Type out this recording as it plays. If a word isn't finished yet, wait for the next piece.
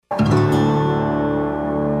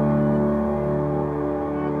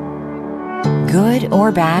Good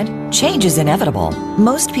or bad, change is inevitable.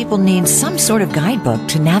 Most people need some sort of guidebook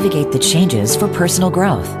to navigate the changes for personal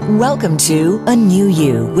growth. Welcome to A New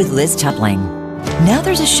You with Liz Tupling. Now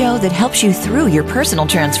there's a show that helps you through your personal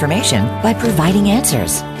transformation by providing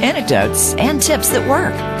answers, anecdotes, and tips that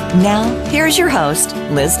work. Now, here's your host,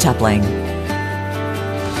 Liz Tupling.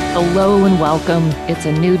 Hello and welcome. It's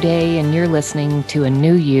a new day and you're listening to A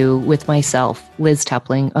New You with myself, Liz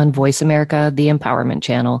Tupling, on Voice America, the Empowerment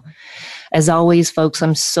Channel. As always, folks,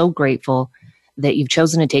 I'm so grateful that you've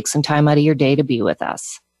chosen to take some time out of your day to be with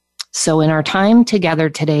us. So in our time together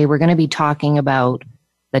today, we're going to be talking about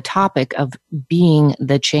the topic of being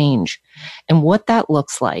the change and what that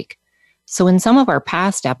looks like. So in some of our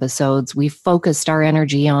past episodes, we focused our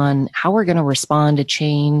energy on how we're going to respond to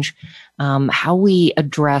change, how we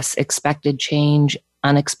address expected change,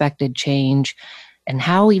 unexpected change, and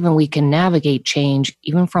how even we can navigate change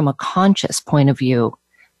even from a conscious point of view.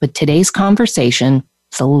 But today's conversation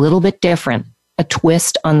is a little bit different, a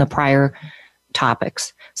twist on the prior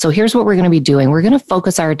topics. So here's what we're going to be doing. We're going to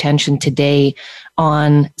focus our attention today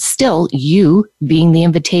on still you being the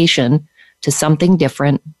invitation to something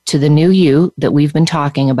different, to the new you that we've been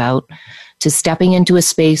talking about, to stepping into a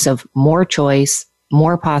space of more choice,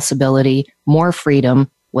 more possibility, more freedom,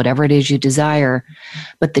 whatever it is you desire.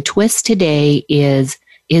 But the twist today is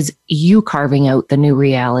you carving out the new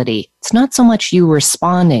reality. It's not so much you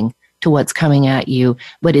responding to what's coming at you,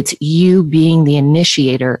 but it's you being the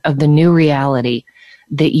initiator of the new reality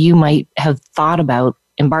that you might have thought about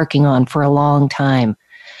embarking on for a long time.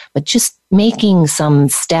 But just making some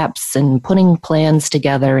steps and putting plans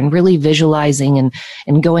together and really visualizing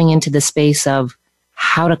and going into the space of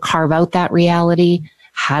how to carve out that reality,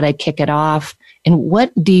 how to kick it off, and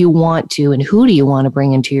what do you want to and who do you want to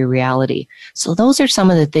bring into your reality? So those are some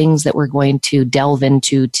of the things that we're going to delve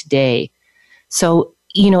into today. So,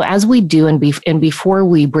 as we do and before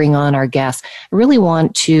we bring on our guests, I really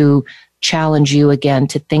want to challenge you again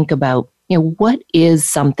to think about, what is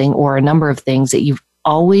something or a number of things that you've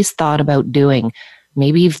always thought about doing.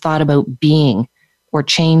 Maybe you've thought about being or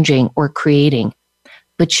changing or creating,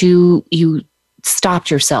 but you stopped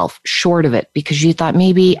yourself short of it because you thought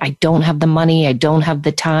maybe I don't have the money, I don't have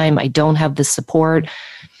the time, I don't have the support.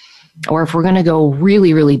 Or if we're going to go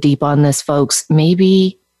really, really deep on this, folks,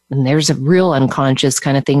 maybe, and there's a real unconscious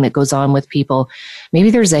kind of thing that goes on with people, maybe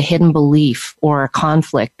there's a hidden belief or a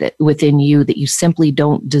conflict that within you that you simply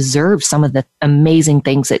don't deserve some of the amazing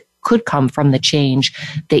things that could come from the change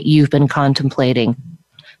that you've been contemplating.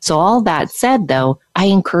 So all that said, though, I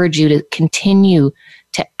encourage you to continue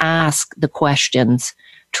to ask the questions,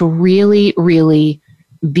 to really, really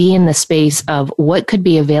be in the space of what could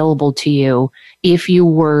be available to you if you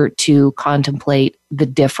were to contemplate the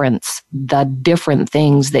different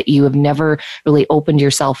things that you have never really opened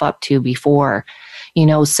yourself up to before.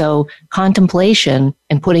 So contemplation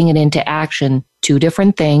and putting it into action, two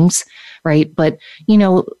different things, right? But,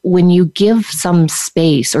 when you give some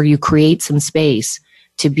space or you create some space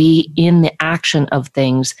to be in the action of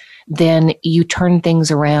things, then you turn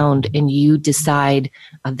things around and you decide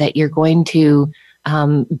that you're going to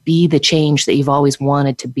be the change that you've always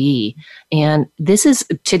wanted to be. And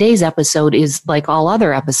today's episode is like all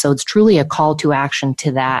other episodes, truly a call to action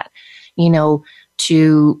to that,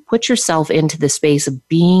 to put yourself into the space of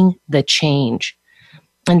being the change.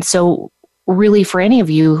 And so really for any of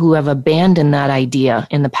you who have abandoned that idea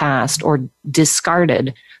in the past or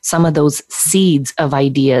discarded some of those seeds of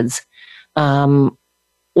ideas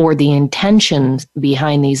or the intentions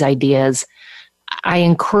behind these ideas, I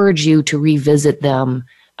encourage you to revisit them,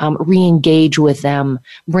 re-engage with them,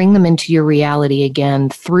 bring them into your reality again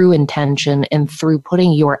through intention and through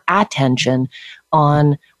putting your attention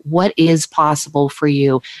on what is possible for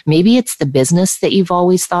you. Maybe it's the business that you've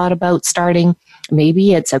always thought about starting.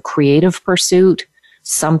 Maybe it's a creative pursuit,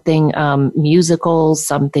 something musical,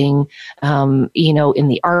 something, in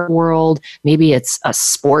the art world. Maybe it's a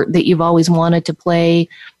sport that you've always wanted to play,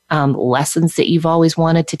 lessons that you've always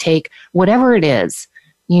wanted to take, whatever it is,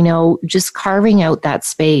 just carving out that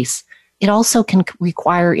space. It also can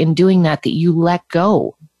require in doing that you let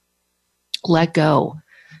go. Let go.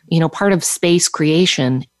 Part of space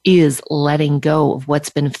creation is letting go of what's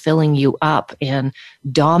been filling you up and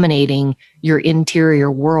dominating your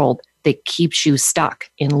interior world that keeps you stuck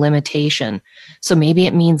in limitation. So maybe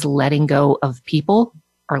it means letting go of people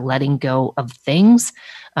or letting go of things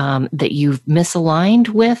that you've misaligned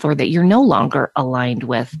with or that you're no longer aligned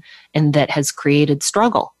with, and that has created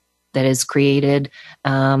struggle, that has created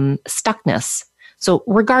stuckness. So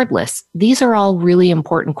regardless, these are all really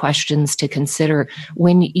important questions to consider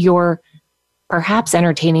when you're perhaps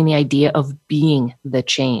entertaining the idea of being the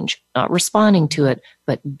change, not responding to it,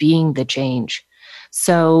 but being the change.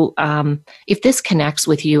 So if this connects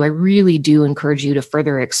with you, I really do encourage you to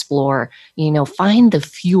further explore, find the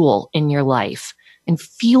fuel in your life. And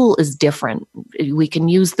fuel is different. We can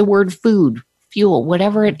use the word food, fuel,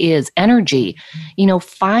 whatever it is, energy.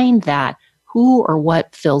 Find that. Who or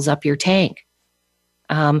what fills up your tank?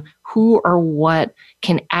 Who or what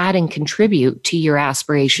can add and contribute to your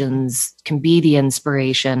aspirations, can be the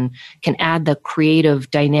inspiration, can add the creative,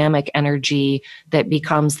 dynamic energy that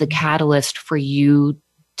becomes the catalyst for you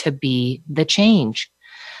to be the change.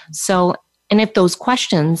 So, and if those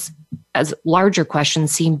questions, as larger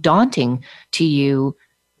questions, seem daunting to you,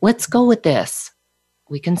 let's go with this.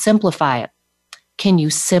 We can simplify it. Can you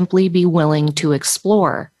simply be willing to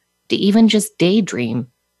explore, to even just daydream?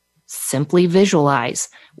 Simply visualize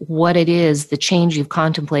what it is the change you've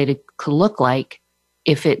contemplated could look like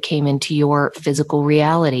if it came into your physical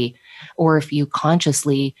reality, or if you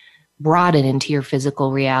consciously brought it into your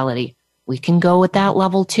physical reality. We can go at that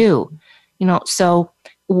level too. So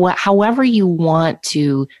however you want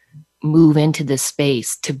to move into this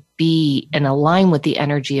space to be and align with the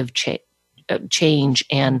energy of change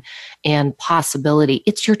and possibility,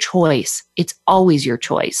 it's your choice. It's always your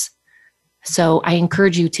choice. So I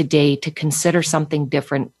encourage you today to consider something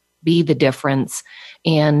different, be the difference.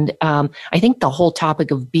 And I think the whole topic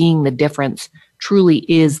of being the difference truly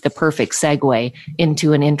is the perfect segue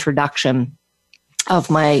into an introduction of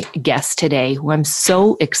my guest today, who I'm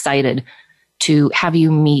so excited to have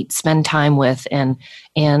you meet, spend time with, and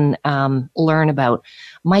learn about.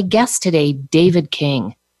 My guest today, David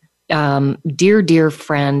King. Dear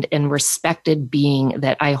friend and respected being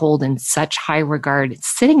that I hold in such high regard. It's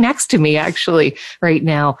sitting next to me actually right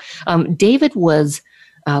now. David was,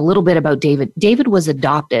 a little bit about David. David was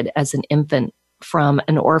adopted as an infant from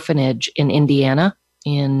an orphanage in Indiana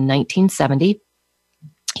in 1970.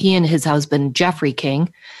 He and his husband, Jeffrey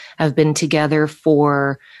King, have been together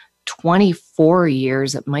for 24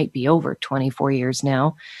 years. It might be over 24 years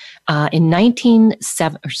now. In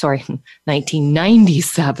 1997,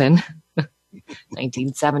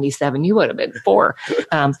 1977, you would have been 4.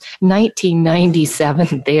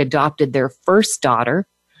 1997, they adopted their first daughter,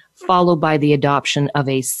 followed by the adoption of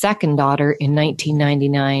a second daughter in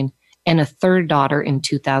 1999 and a third daughter in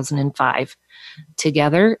 2005.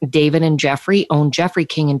 Together, David and Jeffrey own Jeffrey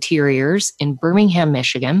King Interiors in Birmingham,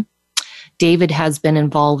 Michigan. David has been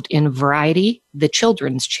involved in Variety, the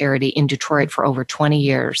children's charity in Detroit, for over 20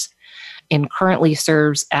 years and currently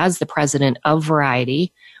serves as the president of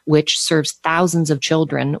Variety, which serves thousands of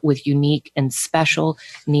children with unique and special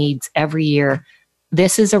needs every year.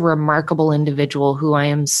 This is a remarkable individual who I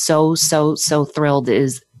am so thrilled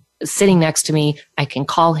is sitting next to me. I can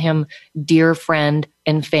call him dear friend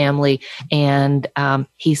and family, and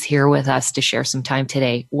he's here with us to share some time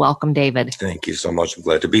today. Welcome, David. Thank you so much. I'm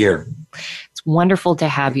glad to be here. It's wonderful to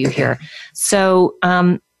have you here. So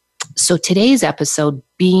today's episode,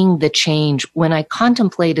 being the change, when I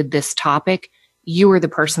contemplated this topic, you were the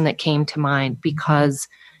person that came to mind, because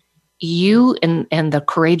you and the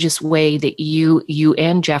courageous way that you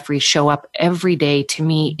and Jeffrey show up every day, to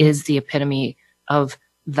me, is the epitome of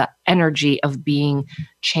the energy of being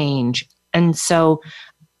change. And so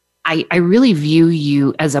I really view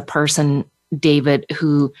you as a person, David,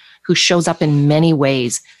 who shows up in many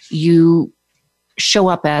ways. You show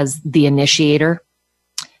up as the initiator,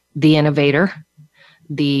 the innovator,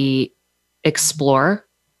 the explorer,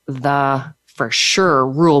 the, for sure,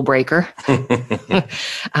 rule breaker, the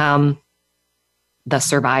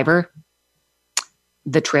survivor,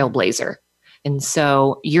 the trailblazer. And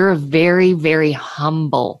so you're a very, very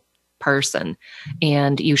humble person,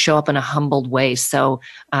 and you show up in a humbled way. So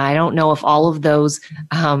I don't know if all of those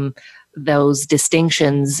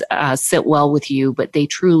distinctions sit well with you, but they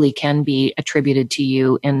truly can be attributed to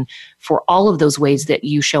you. And for all of those ways that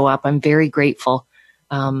you show up, I'm very grateful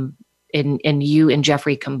in you and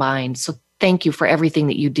Jeffrey combined. So thank you for everything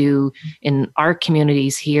that you do in our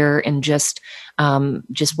communities here, and just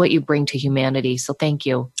what you bring to humanity. So thank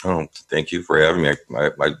you. Oh, thank you for having me.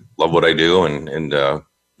 I love what I do, and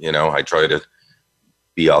I try to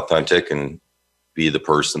be authentic and be the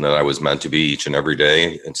person that I was meant to be each and every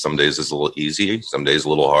day. And some days it's a little easy, some days a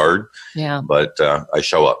little hard. Yeah. But I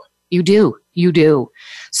show up. You do.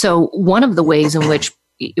 So one of the ways in which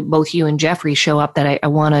both you and Jeffrey show up that I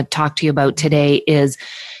want to talk to you about today is,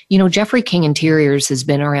 Jeffrey King Interiors has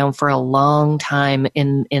been around for a long time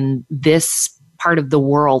in this part of the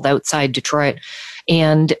world outside Detroit.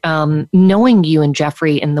 And knowing you and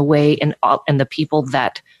Jeffrey and the way and the people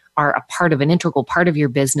that are a part of an integral part of your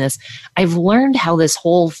business. I've learned how this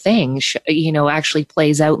whole thing, actually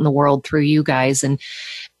plays out in the world through you guys. And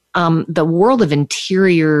the world of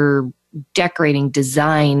interior decorating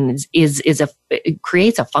design it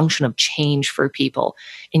creates a function of change for people.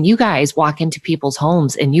 And you guys walk into people's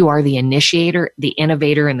homes and you are the initiator, the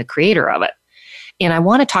innovator, and the creator of it. And I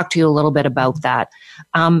want to talk to you a little bit about that.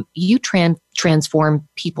 You transform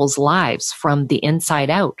people's lives from the inside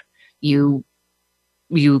out. You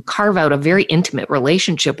carve out a very intimate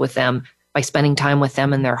relationship with them by spending time with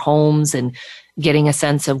them in their homes and getting a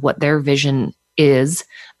sense of what their vision is.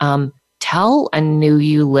 Tell a new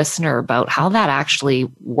you listener about how that actually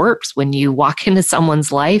works when you walk into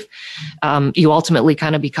someone's life. You ultimately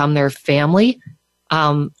kind of become their family,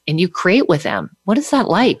 and you create with them. What is that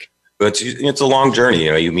like? It's a long journey.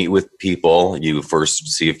 You meet with people. You first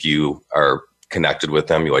see if you are connected with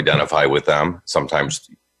them. You identify with them. Sometimes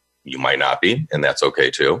you might not be, and that's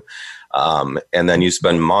okay too. And then you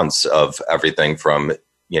spend months of everything from,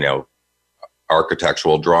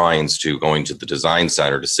 architectural drawings to going to the design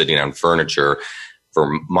center to sitting on furniture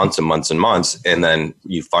for months and months and months. And then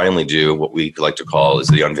you finally do what we like to call is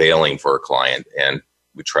the unveiling for a client. And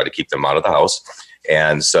we try to keep them out of the house.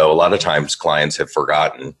 And so a lot of times clients have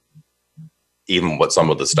forgotten even what some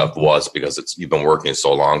of the stuff was because you've been working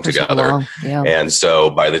so long together. Yeah. And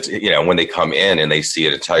so when they come in and they see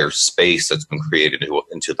an entire space that's been created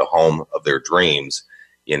into the home of their dreams,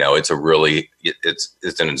 it's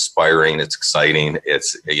an inspiring, it's exciting,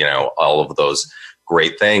 it's, all of those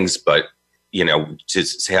great things. But,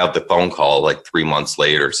 to have the phone call like 3 months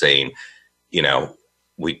later saying,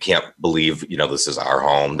 we can't believe, this is our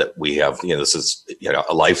home that we have, this is,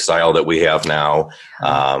 a lifestyle that we have now.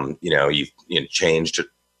 You've changed,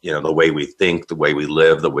 the way we think, the way we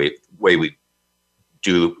live, the way we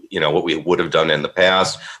do, what we would have done in the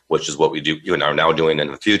past, which is what we do, are now doing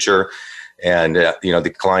in the future. And,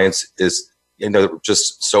 the clients is,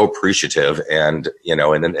 just so appreciative and,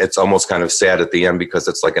 and then it's almost kind of sad at the end because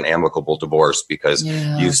it's like an amicable divorce because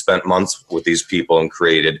you've spent months with these people and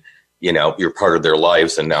created, you're part of their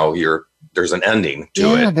lives and now there's an ending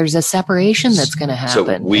to it. Yeah, there's a separation that's going to happen.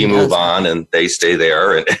 So we move on and they stay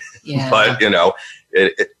there. And, but,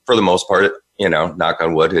 for the most part, knock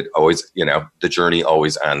on wood, it always, the journey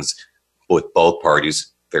always ends with both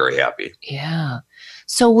parties very happy. Yeah.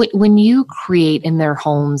 So when you create in their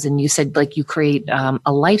homes and you said like you create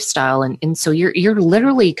a lifestyle and so you're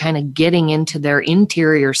literally kind of getting into their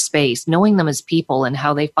interior space, knowing them as people and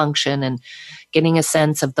how they function and getting a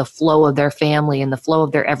sense of the flow of their family and the flow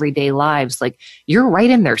of their everyday lives. Like you're right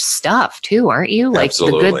in their stuff too, aren't you? Like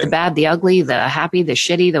Absolutely. The good, the bad, the ugly, the happy, the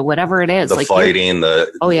shitty, the whatever it is. The like fighting,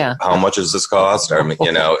 how much does this cost? I mean,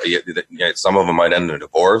 some of them might end in a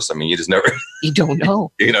divorce. I mean, you just never. You don't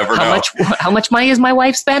know. You never know. How much money is my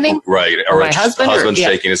wife spending? Right. Or my husband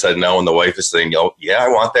shaking his head no, and the wife is saying, "Oh, yeah, I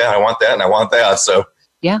want that, and I want that." So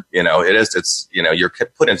yeah, it's you're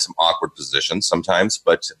put in some awkward positions sometimes,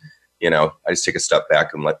 but I just take a step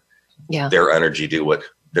back and let their energy do what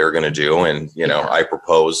they're going to do, and I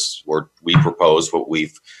propose or we propose what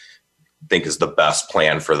we think is the best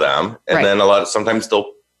plan for them, and then sometimes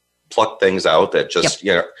they'll pluck things out that just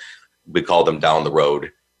we call them down the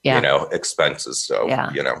road. Expenses. So,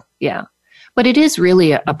 Yeah. But it is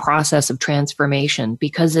really a process of transformation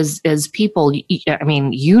because as people, I mean,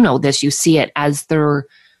 this, you see it as their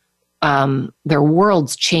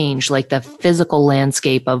worlds change, like the physical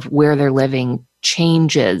landscape of where they're living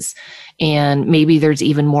changes. And maybe there's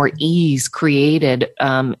even more ease created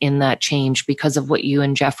in that change because of what you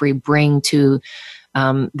and Jeffrey bring to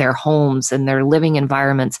their homes and their living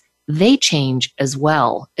environments. They change as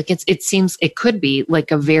well. It seems it could be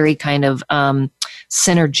like a very kind of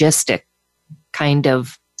synergistic kind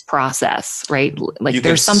of process, right? Like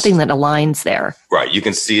there's something that aligns there. Right. You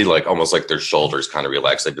can see like almost like their shoulders kind of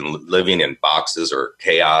relax. They've been living in boxes or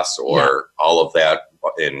chaos or all of that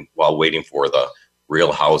while waiting for the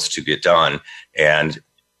real house to get done. And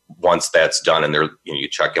once that's done and you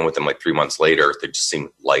check in with them like 3 months later, they just seem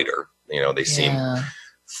lighter. They seem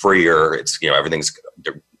freer. It's, everything's,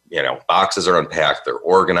 boxes are unpacked, they're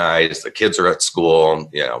organized, the kids are at school,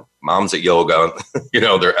 mom's at yoga,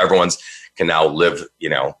 everyone's can now live,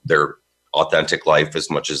 their authentic life as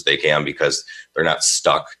much as they can because they're not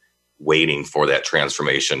stuck waiting for that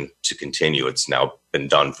transformation to continue. It's now been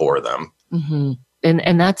done for them. Mm-hmm.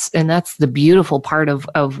 And that's the beautiful part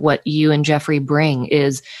of what you and Jeffrey bring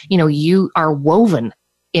is, you are woven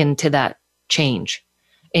into that change.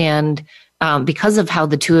 And because of how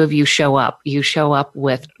the two of you show up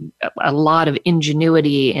with a lot of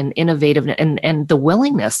ingenuity and innovative and the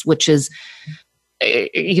willingness, which is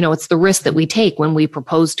it's the risk that we take when we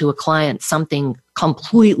propose to a client something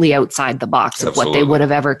completely outside the box of what they would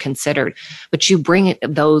have ever considered. But you bring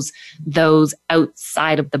those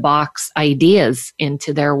outside of the box ideas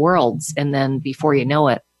into their worlds, and then before you know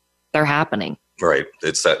it, they're happening. Right.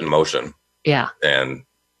 It's set in motion. Yeah. And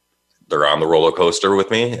they're on the roller coaster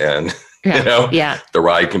with me, and the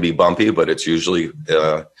ride can be bumpy, but it's usually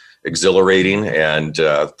exhilarating and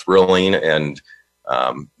thrilling. And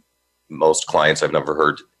most clients I've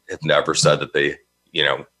never said that they,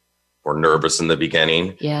 were nervous in the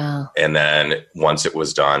beginning. Yeah. And then once it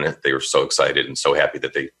was done, they were so excited and so happy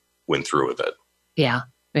that they went through with it. Yeah.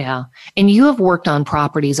 Yeah. And you have worked on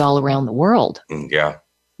properties all around the world. Yeah.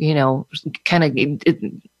 Kind of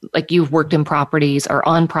like you've worked in properties or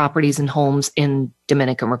on properties and homes in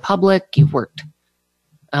Dominican Republic. You've worked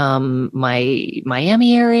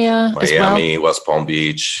Miami area as well. Miami, West Palm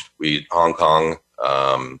Beach, Hong Kong,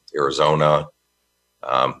 Arizona.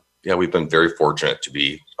 We've been very fortunate to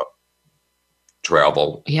be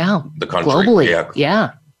travel the country. Globally.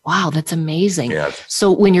 Yeah. Wow, that's amazing. Yeah.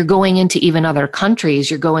 So when you're going into even other countries,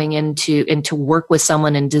 you're going into work with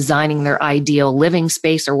someone and designing their ideal living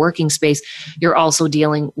space or working space, you're also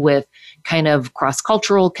dealing with kind of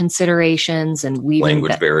cross-cultural considerations and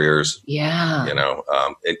language barriers. Yeah. And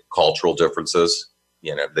cultural differences.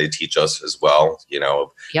 They teach us as well,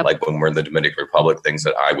 like when we're in the Dominican Republic, things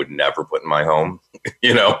that I would never put in my home,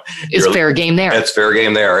 It's fair game there. It's fair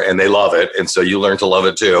game there, and they love it. And so you learn to love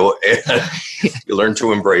it too, and you learn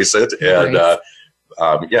to embrace it. And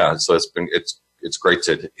so it's great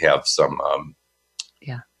to have some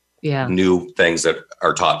new things that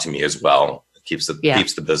are taught to me as well. It keeps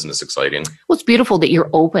the business exciting. Well, it's beautiful that you're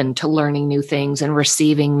open to learning new things and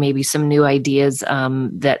receiving maybe some new ideas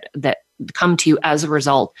that come to you as a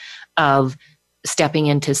result of stepping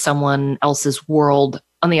into someone else's world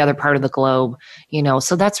on the other part of the globe,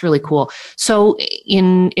 so that's really cool. So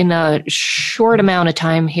in a short amount of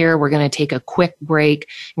time here, we're going to take a quick break.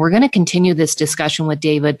 We're going to continue this discussion with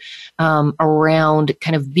David around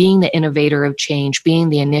kind of being the innovator of change,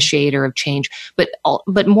 being the initiator of change, but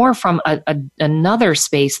more from another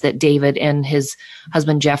space that David and his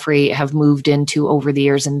husband Jeffrey have moved into over the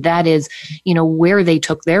years, and that is, where they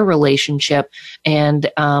took their relationship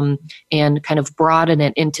and kind of broaden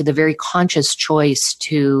it into the very conscious choice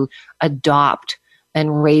to adopt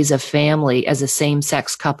and raise a family as a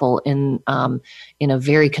same-sex couple in a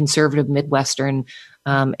very conservative Midwestern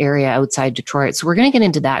area outside Detroit. So we're going to get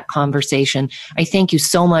into that conversation. I thank you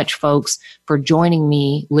so much, folks, for joining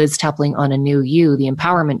me, Liz Tupling, on A New You, the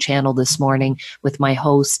Empowerment Channel this morning with my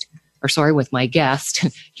guest.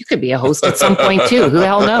 You could be a host at some point too. Who the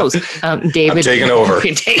hell knows? David. I'm taking over.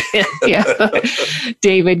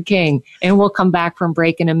 David King. And we'll come back from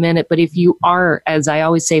break in a minute. But if you are, as I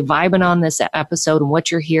always say, vibing on this episode and what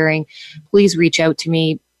you're hearing, please reach out to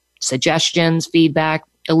me. Suggestions, feedback,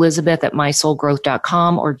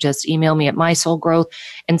 Elizabeth@mysoulgrowth.com, or just email me at mysoulgrowth.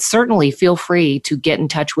 And certainly feel free to get in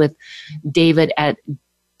touch with David at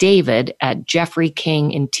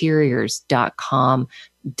jeffreykinginteriors.com.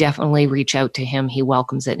 Definitely reach out to him. He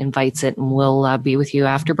welcomes it, invites it, and we'll be with you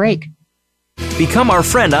after break. Become our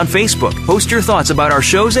friend on Facebook. Post your thoughts about our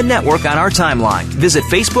shows and network on our timeline. Visit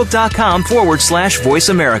facebook.com/Voice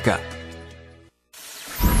America.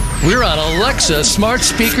 We're on Alexa smart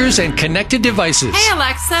speakers and connected devices. Hey,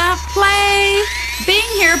 Alexa, play Being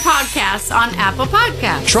Here podcast on Apple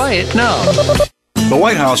Podcasts. Try it now. The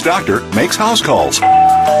White House doctor makes house calls.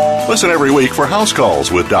 Listen every week for House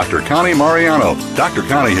Calls with Dr. Connie Mariano. Dr.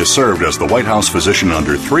 Connie has served as the White House physician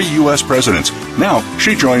under 3 U.S. presidents. Now,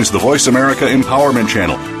 she joins the Voice America Empowerment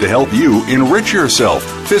Channel to help you enrich yourself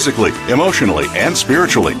physically, emotionally, and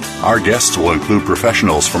spiritually. Our guests will include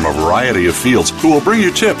professionals from a variety of fields who will bring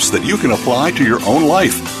you tips that you can apply to your own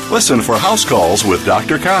life. Listen for House Calls with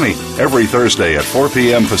Dr. Connie every Thursday at 4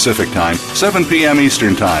 p.m. Pacific Time, 7 p.m.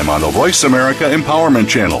 Eastern Time on the Voice America Empowerment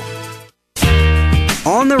Channel.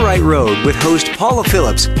 On the Right Road with host Paula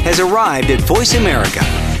Phillips has arrived at Voice America.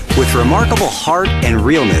 With remarkable heart and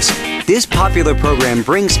realness, this popular program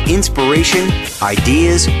brings inspiration,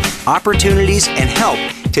 ideas, opportunities, and help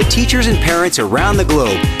to teachers and parents around the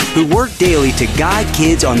globe who work daily to guide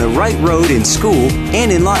kids on the right road in school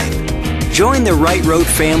and in life. Join the Right Road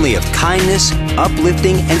family of kindness,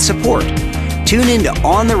 uplifting, and support. Tune in to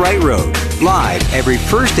On the Right Road, live every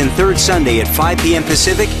first and third Sunday at 5 p.m.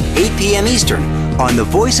 Pacific, 8 p.m. Eastern, on the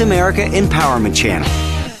Voice America Empowerment Channel.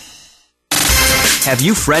 Have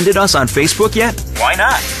you friended us on Facebook yet? Why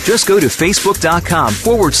not? Just go to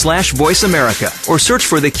facebook.com/Voice America or search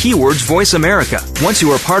for the keywords Voice America. Once you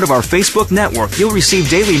are part of our Facebook network, you'll receive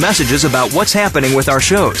daily messages about what's happening with our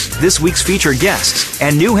shows, this week's featured guests,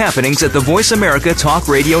 and new happenings at the Voice America Talk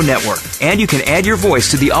Radio Network. And you can add your voice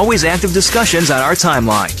to the always active discussions on our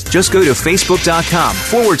timeline. Just go to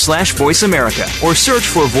facebook.com/Voice America or search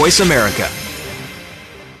for Voice America.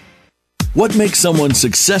 What makes someone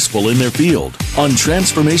successful in their field? On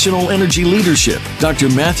Transformational Energy Leadership, Dr.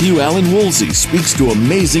 Matthew Allen Woolsey speaks to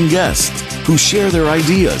amazing guests who share their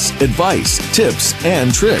ideas, advice, tips,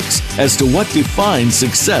 and tricks as to what defines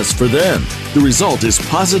success for them. The result is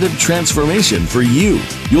positive transformation for you.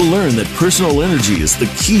 You'll learn that personal energy is the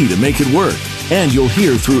key to make it work. And you'll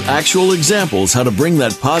hear through actual examples how to bring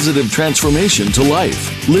that positive transformation to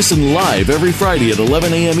life. Listen live every Friday at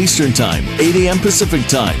 11 a.m. Eastern Time, 8 a.m. Pacific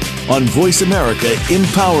Time on Voice America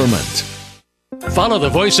Empowerment. Follow the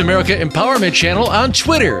Voice America Empowerment channel on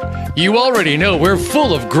Twitter. You already know we're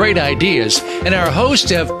full of great ideas, and our hosts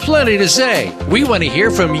have plenty to say. We want to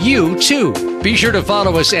hear from you, too. Be sure to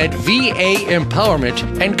follow us at VA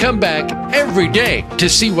Empowerment and come back every day to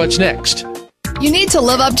see what's next. You need to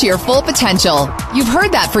live up to your full potential. You've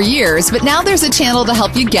heard that for years, but now there's a channel to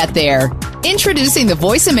help you get there. Introducing the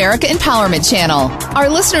Voice America Empowerment Channel. Our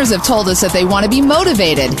listeners have told us that they want to be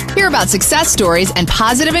motivated, hear about success stories, and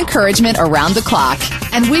positive encouragement around the clock.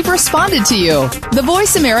 And we've responded to you. The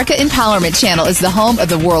Voice America Empowerment Channel is the home of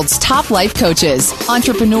the world's top life coaches,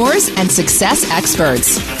 entrepreneurs, and success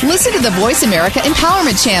experts. Listen to the Voice America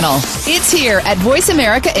Empowerment Channel. It's here at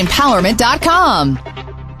voiceamericaempowerment.com.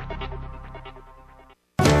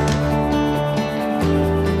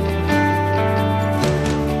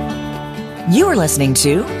 You are listening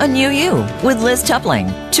to A New You with Liz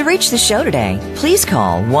Tupling. To reach the show today, please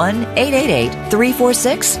call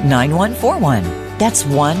 1-888-346-9141. That's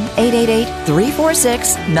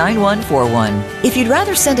 1-888-346-9141. If you'd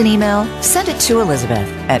rather send an email, send it to Elizabeth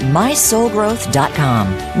at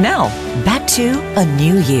mysoulgrowth.com. Now, back to A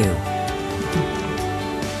New You.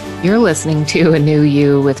 You're listening to A New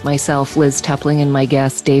You with myself, Liz Tupling, and my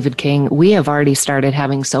guest, David King. We have already started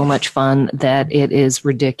having so much fun that it is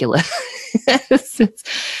ridiculous. With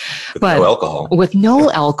no alcohol. With no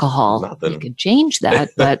alcohol. Nothing. You could change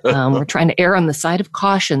that, but we're trying to err on the side of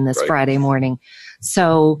caution this Friday morning.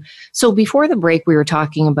 So before the break, we were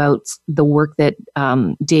talking about the work that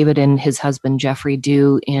David and his husband Jeffrey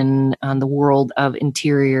do in the world of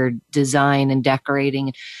interior design and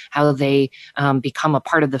decorating, how they become a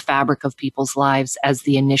part of the fabric of people's lives as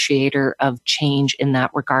the initiator of change in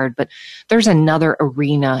that regard. But there's another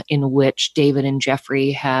arena in which David and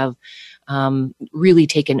Jeffrey have really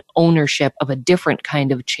taken ownership of a different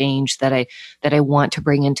kind of change that I want to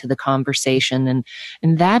bring into the conversation.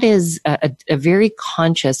 And that is a very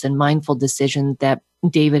conscious and mindful decision that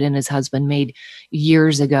David and his husband made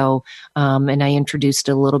years ago. And I introduced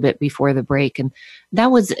it a little bit before the break. And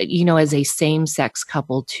that was, as a same-sex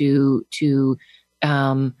couple to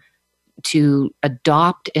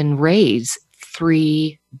adopt and raise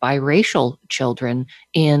 3 biracial children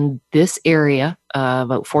in this area,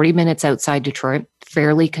 about 40 minutes outside Detroit,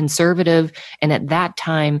 fairly conservative, and at that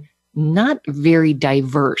time, not very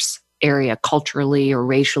diverse area culturally or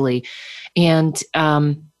racially. And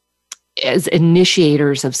as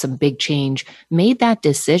initiators of some big change, made that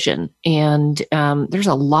decision. And there's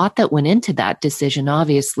a lot that went into that decision.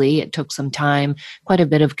 Obviously, it took some time, quite a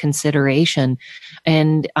bit of consideration,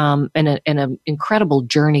 and an incredible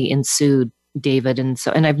journey ensued, David.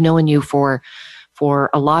 And I've known you for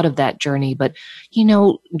a lot of that journey, but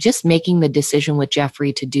just making the decision with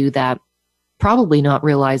Jeffrey to do that, probably not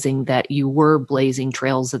realizing that you were blazing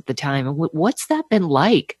trails at the time. What's that been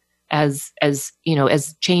like as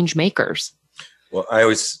change makers? Well,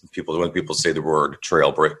 when people say the word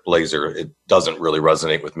trailblazer, it doesn't really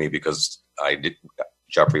resonate with me because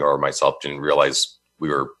Jeffrey or myself didn't realize we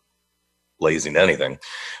were blazing anything.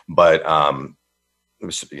 But I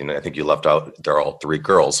think you left out they're all 3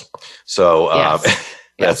 girls, so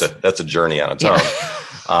yes. That's a journey on its own.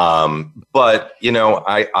 But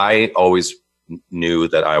I always knew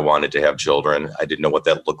that I wanted to have children. I didn't know what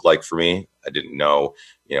that looked like for me. I didn't know,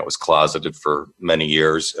 it was closeted for many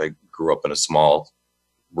years. I grew up in a small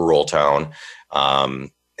rural town,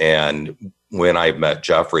 and when I met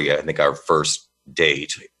Jeffrey, I think our first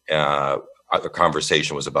date, the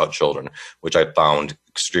conversation was about children, which I found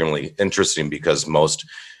extremely interesting because most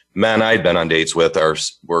men I'd been on dates with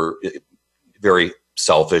were very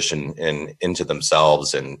selfish and into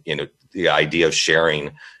themselves, and the idea of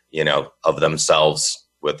sharing of themselves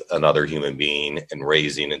with another human being and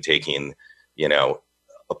raising and taking a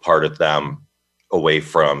part of them away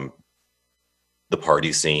from the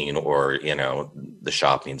party scene or, the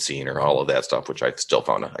shopping scene or all of that stuff, which I still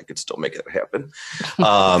found I could still make it happen.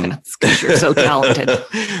 That's 'cause you're so talented.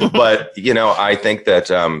 But, I think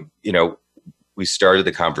that, we started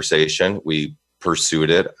the conversation. We pursued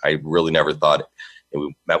it. I really never thought, and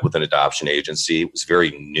we met with an adoption agency. It was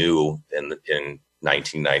very new in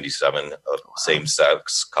 1997 of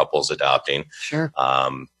same-sex couples adopting. Sure.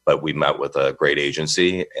 But we met with a great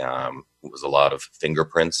agency. It was a lot of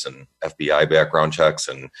fingerprints and FBI background checks,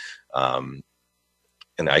 and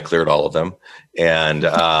I cleared all of them. And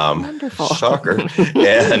wonderful, shocker.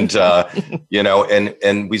 And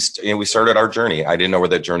and we started our journey. I didn't know where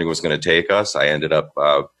that journey was going to take us. I ended up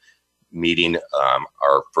meeting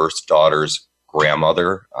our first daughter's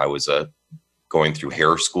grandmother. I was going through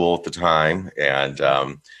hair school at the time, and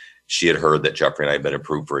she had heard that Jeffrey and I had been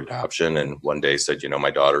approved for adoption, and one day said,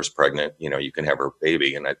 my daughter's pregnant, you can have her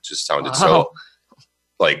baby. And that just sounded so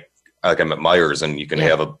like I'm at Myers and you can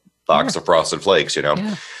have a box of Frosted Flakes,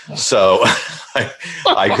 Yeah. So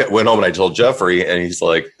I went home and I told Jeffrey, and he's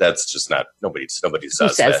like, that's just not, nobody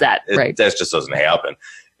says that. Right. That just doesn't happen.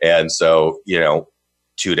 And so,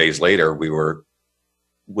 2 days later, we were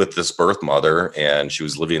with this birth mother, and she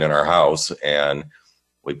was living in our house, and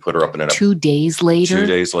we put her up in 2 days later. 2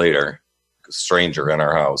 days later, a stranger in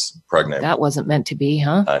our house, pregnant. That wasn't meant to be,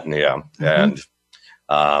 huh? Yeah. Mm-hmm.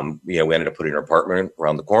 And, we ended up putting her apartment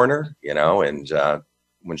around the corner, and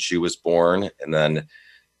when she was born, and then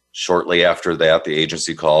shortly after that, the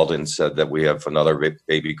agency called and said that we have another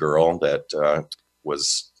baby girl that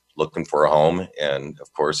was looking for a home. And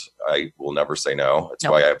of course, I will never say no. That's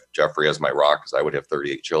why I have Jeffrey as my rock, because I would have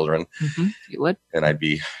 38 children. Mm-hmm. You would. And I'd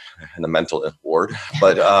be in the mental ward.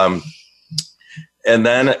 But, and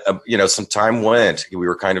then, some time went, we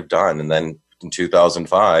were kind of done. And then in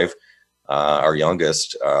 2005, our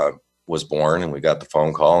youngest was born, and we got the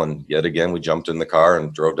phone call, and yet again, we jumped in the car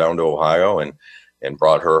and drove down to Ohio and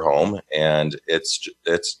brought her home. And it's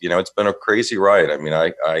been a crazy ride. I mean,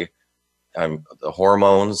 I'm the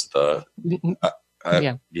hormones,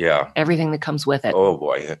 everything that comes with it. Oh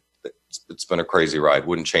boy, it's been a crazy ride.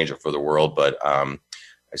 Wouldn't change it for the world, but I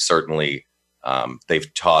certainly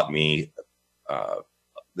they've taught me a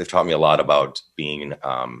lot about being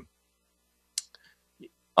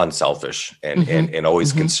unselfish and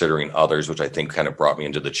always considering others, which I think kind of brought me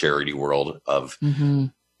into the charity world of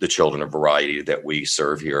the Children of Variety that we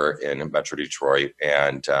serve here in Metro Detroit,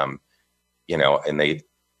 and and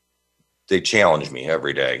they challenge me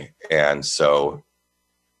every day. And so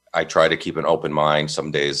I try to keep an open mind. Some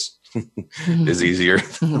days is easier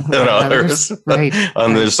than others. Right.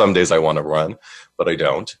 And there's some days I want to run, but I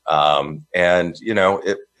don't. And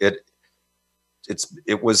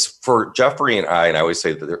it was for Jeffrey and I always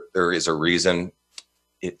say that there is a reason,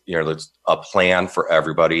 there's a plan for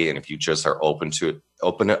everybody. And if you just are open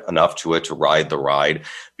enough to it, to ride the ride,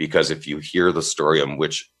 because if you hear the story on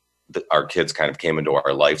which our kids kind of came into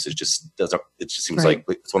our lives, it just seems like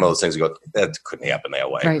it's one of those things you go, that couldn't happen that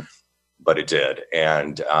way. Right. But it did.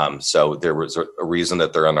 And so there was a reason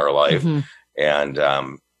that they're in our life. And,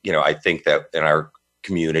 I think that in our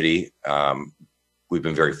community, we've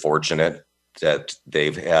been very fortunate that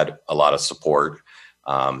they've had a lot of support,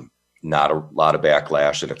 not a lot of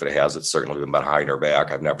backlash. And if it has, it's certainly been behind our back.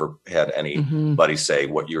 I've never had anybody say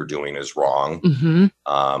what you're doing is wrong.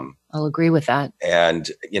 I'll agree with that. And,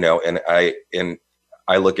 and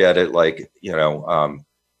I look at it like,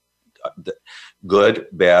 good,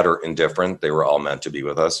 bad, or indifferent, they were all meant to be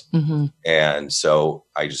with us. And so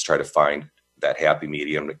I just try to find that happy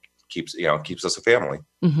medium that keeps us a family.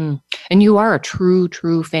 And you are a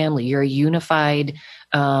true family. You're a unified,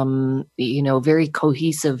 very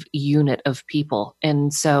cohesive unit of people.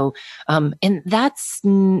 And so, and that's,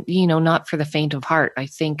 not for the faint of heart. I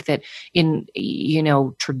think that in,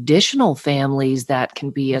 traditional families, that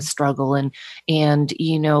can be a struggle. And,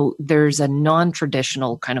 there's a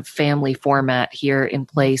non-traditional kind of family format here in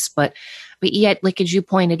place, but yet, like, as you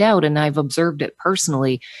pointed out, and I've observed it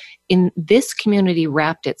personally, in this community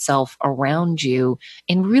wrapped itself around you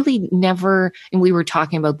and really never, and we were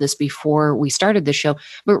talking about this before we started the show,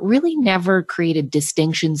 but really never created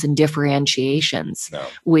distinctions and differentiations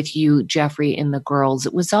with you, Jeffrey, and the girls.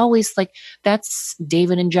 It was always like, that's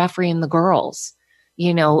David and Jeffrey and the girls,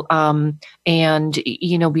 and,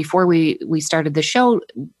 before we started the show,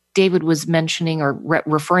 David was mentioning or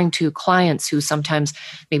referring to clients who sometimes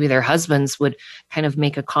maybe their husbands would kind of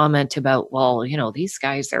make a comment about, well, these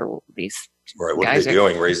guys are these. Right. What are they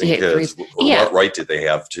doing? Raising kids. What right did they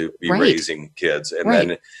have to be raising kids? And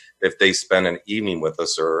then if they spend an evening with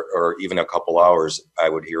us or even a couple hours, I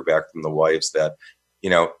would hear back from the wives that,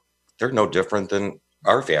 they're no different than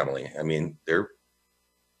our family. I mean, they're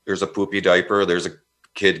there's a poopy diaper, there's a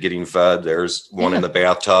kid getting fed, there's one in the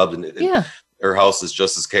bathtub, and their house is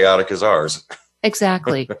just as chaotic as ours.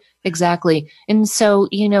 Exactly. Exactly. And so,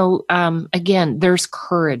 again, there's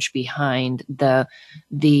courage behind the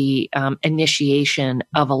initiation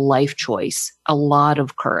of a life choice, a lot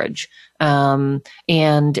of courage.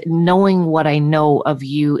 And knowing what I know of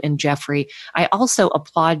you and Jeffrey, I also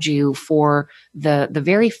applaud you for the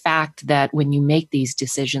very fact that when you make these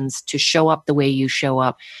decisions to show up the way you show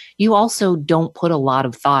up, you also don't put a lot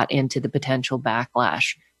of thought into the potential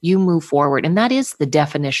backlash. You move forward. And that is the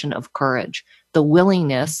definition of courage, the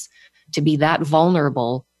willingness to be that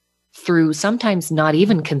vulnerable through sometimes not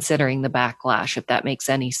even considering the backlash, if that makes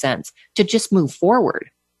any sense, to just move forward.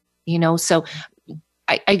 So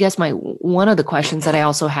I guess one of the questions that I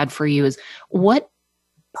also had for you is, what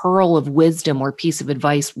pearl of wisdom or piece of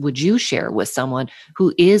advice would you share with someone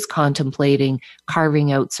who is contemplating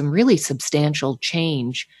carving out some really substantial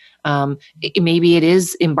change? Maybe it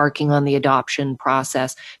is embarking on the adoption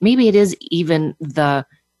process. Maybe it is even the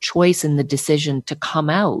choice and the decision to come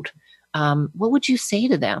out. What would you say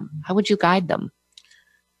to them? How would you guide them?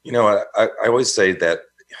 I always say that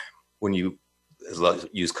when you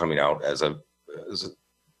use coming out as an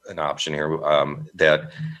option here,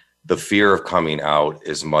 that the fear of coming out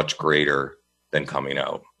is much greater than coming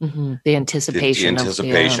out. Mm-hmm. The anticipation,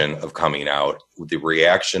 of coming out, the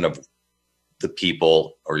reaction of the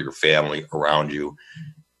people or your family around you,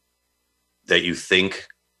 that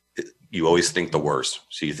you always think the worst.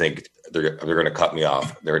 So you think they're going to cut me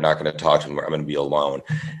off. They're not going to talk to me. I'm going to be alone.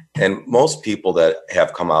 And most people that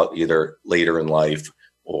have come out either later in life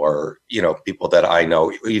or, people that I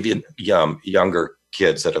know, even younger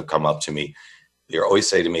kids that have come up to me, they always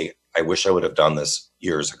say to me, I wish I would have done this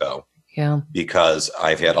years ago. Yeah. Because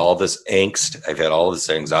I've had all this angst. I've had all this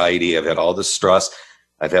anxiety. I've had all this stress.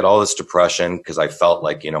 I've had all this depression because I felt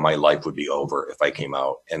like, my life would be over if I came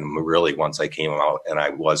out. And really, once I came out and I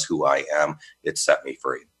was who I am, it set me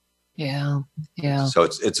free. Yeah. Yeah. So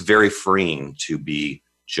it's very freeing to be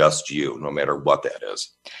just you, no matter what that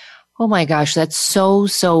is. Oh my gosh, that's so,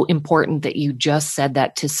 so important that you just said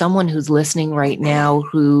that to someone who's listening right now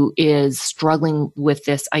who is struggling with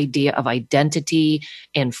this idea of identity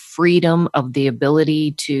and freedom, of the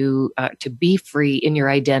ability to be free in your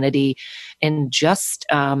identity. And just,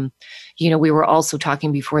 we were also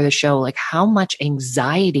talking before the show, like how much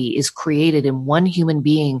anxiety is created in one human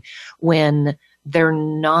being when they're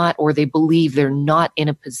not, or they believe they're not in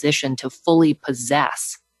a position to fully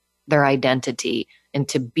possess their identity and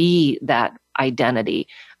to be that identity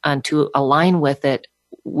and to align with it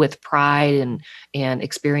with pride and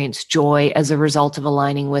experience joy as a result of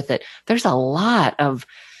aligning with it. There's a lot of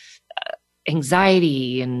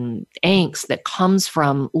anxiety and angst that comes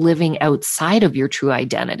from living outside of your true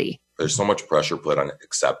identity. There's so much pressure put on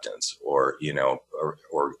acceptance or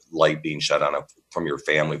light being shed on from your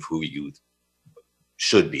family of who you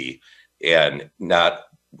should be, and not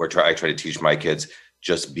I try to teach my kids,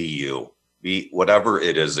 just be you. Be whatever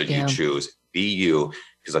it is that you choose, be you.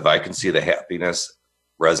 Because if I can see the happiness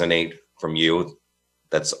resonate from you,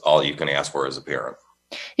 that's all you can ask for as a parent.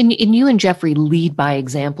 And you and Jeffrey lead by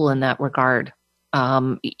example in that regard.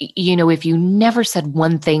 If you never said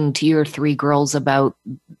one thing to your three girls about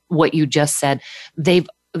what you just said, they've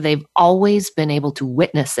always been able to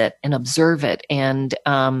witness it and observe it and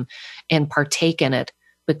partake in it,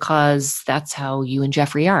 because that's how you and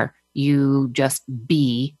Jeffrey are. You just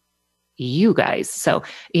be you guys. So,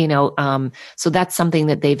 so that's something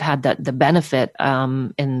that they've had the benefit,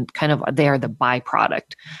 and kind of they are the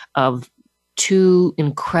byproduct of two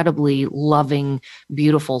incredibly loving,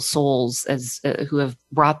 beautiful souls who have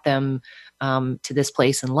brought them to this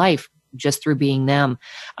place in life just through being them.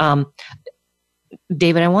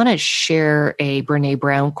 David, I want to share a Brené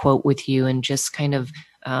Brown quote with you and just kind of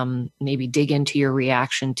maybe dig into your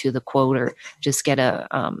reaction to the quote, or just get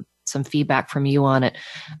some feedback from you on it.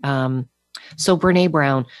 So Brené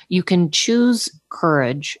Brown, you can choose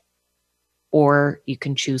courage or you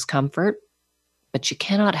can choose comfort, but you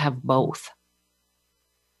cannot have both.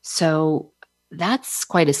 So that's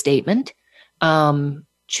quite a statement.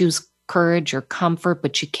 Choose courage or comfort,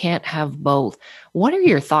 but you can't have both. What are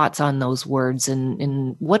your thoughts on those words,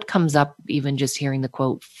 and what comes up even just hearing the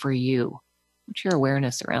quote for you? What's your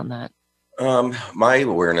awareness around that? My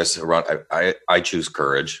awareness around, I choose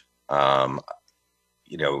courage.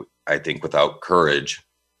 I think without courage,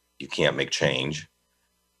 you can't make change.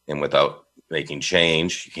 And without making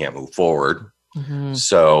change, you can't move forward. Mm-hmm.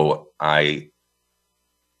 So I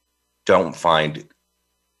don't find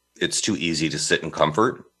it's too easy to sit in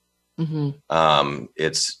comfort. Mm-hmm.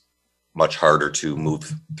 It's much harder to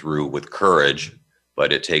move through with courage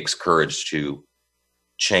but it takes courage to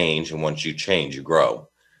change. And once you change, you grow.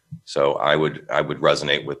 So I would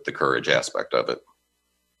resonate with the courage aspect of it.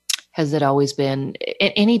 Has it always been,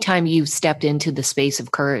 anytime you've stepped into the space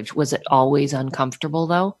of courage, was it always uncomfortable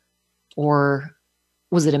though? Or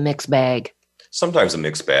was it a mixed bag? Sometimes a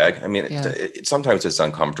mixed bag. I mean, sometimes it's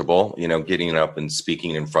uncomfortable, getting up and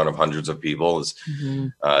speaking in front of hundreds of people is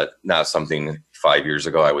not something 5 years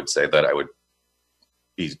ago I would say that I would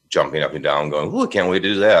be jumping up and down going, oh, I can't wait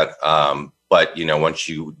to do that. But, once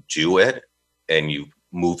you do it and you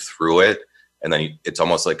move through it, and then it's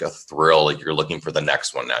almost like a thrill. Like you're looking for the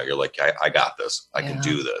next one now. You're like, I got this. I can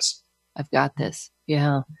do this. I've got this.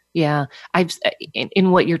 Yeah. Yeah.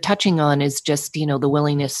 In what you're touching on is just, the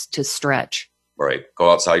willingness to stretch. Right.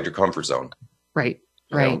 Go outside your comfort zone. Right.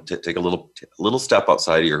 Take a little step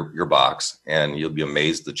outside of your box, and you'll be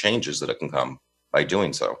amazed the changes that it can come by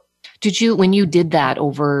doing so. Did you, when you did that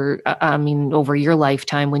over your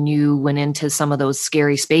lifetime, when you went into some of those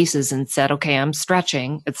scary spaces and said, okay, I'm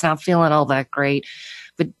stretching, it's not feeling all that great,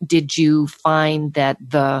 but did you find that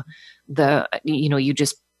you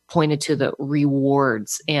just pointed to the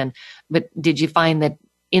rewards but did you find that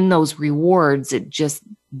in those rewards, it just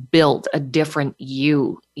built a different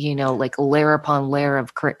you, like layer upon layer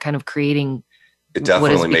of kind of creating? It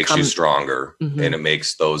definitely makes you stronger, and it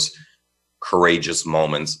makes those courageous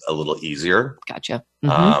moments a little easier. Gotcha.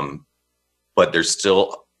 But there's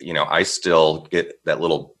still, I still get that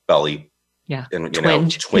little belly and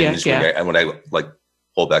twinge when I like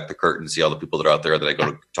pull back the curtain, see all the people that are out there that I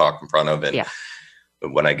go to talk in front of.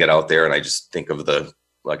 And when I get out there and I just think of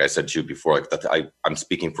like I said to you before, like that I'm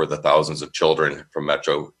speaking for the thousands of children from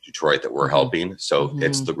Metro Detroit that we're helping. So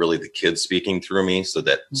it's really the kids speaking through me, so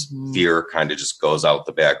that fear kind of just goes out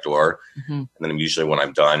the back door. And then usually when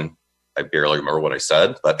I'm done, I barely remember what I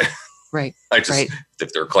said, but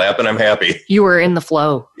if they're clapping, I'm happy. You were in the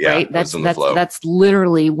flow, right? Flow. That's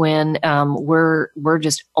literally when we're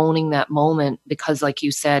just owning that moment, because like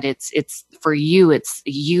you said, it's for you, it's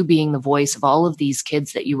you being the voice of all of these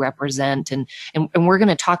kids that you represent. And we're going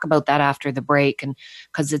to talk about that after the break. And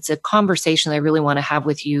because it's a conversation that I really want to have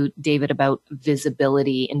with you, David, about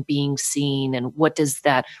visibility and being seen, and what has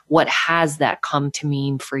that come to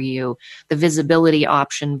mean for you? The visibility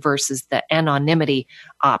option versus the anonymity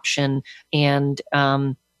option. And,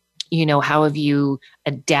 how have you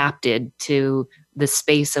adapted to the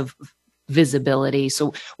space of visibility?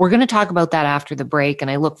 So we're going to talk about that after the break. And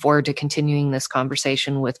I look forward to continuing this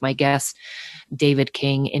conversation with my guest, David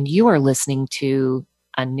King. And you are listening to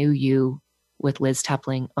A New You with Liz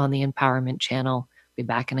Tupling on the Empowerment Channel. Be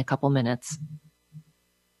back in a couple minutes.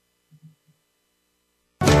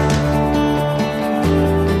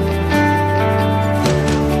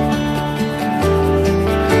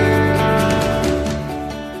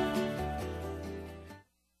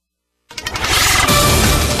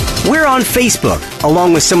 We're on Facebook,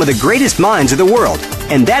 along with some of the greatest minds of the world,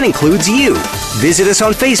 and that includes you. Visit us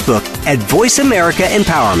on Facebook at Voice America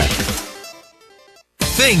Empowerment.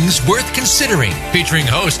 Things Worth Considering, featuring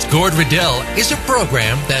host Gord Riddell, is a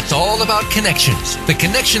program that's all about connections. The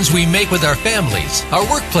connections we make with our families, our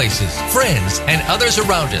workplaces, friends, and others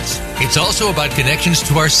around us. It's also about connections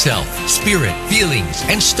to ourself, spirit, feelings,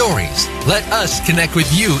 and stories. Let us connect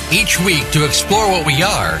with you each week to explore what we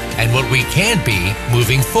are and what we can be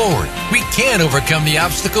moving forward. We can overcome the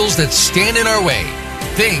obstacles that stand in our way.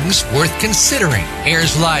 Things Worth Considering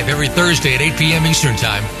airs live every Thursday at 8 p.m. Eastern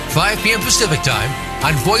Time, 5 p.m. Pacific Time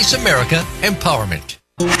on Voice America Empowerment.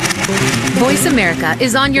 Voice America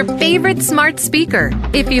is on your favorite smart speaker.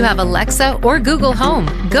 If you have Alexa or Google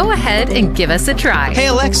Home, go ahead and give us a try. Hey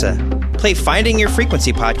Alexa, play Finding Your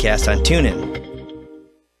Frequency podcast on TuneIn.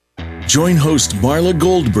 Join host Marla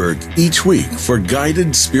Goldberg each week for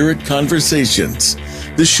guided spirit conversations.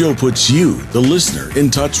 This show puts you, the listener, in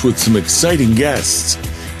touch with some exciting guests.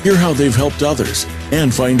 Hear how they've helped others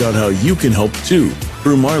and find out how you can help too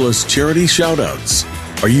through Marla's charity shoutouts.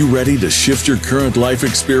 Are you ready to shift your current life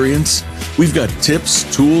experience? We've got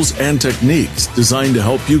tips, tools, and techniques designed to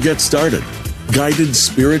help you get started. Guided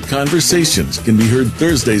Spirit Conversations can be heard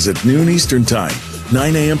Thursdays at noon Eastern Time,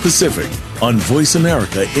 9 a.m. Pacific on Voice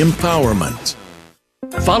America Empowerment.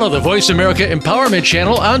 Follow the Voice America Empowerment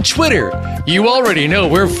Channel on Twitter. You already know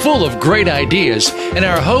we're full of great ideas, and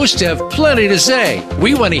our hosts have plenty to say.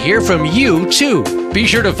 We want to hear from you, too. Be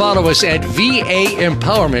sure to follow us at VA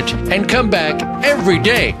Empowerment and come back every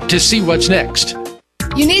day to see what's next.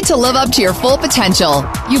 You need to live up to your full potential.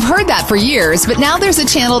 You've heard that for years, but now there's a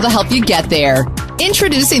channel to help you get there.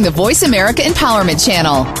 Introducing the Voice America Empowerment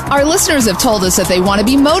Channel. Our listeners have told us that they want to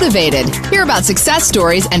be motivated, hear about success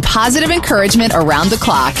stories, and positive encouragement around the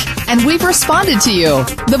clock. And we've responded to you.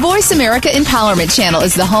 The Voice America Empowerment Channel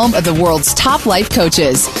is the home of the world's top life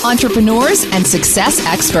coaches, entrepreneurs, and success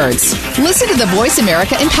experts. Listen to the Voice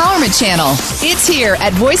America Empowerment Channel. It's here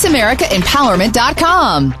at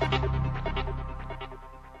voiceamericaempowerment.com.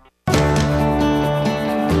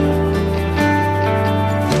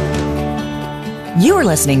 You are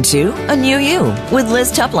listening to A New You with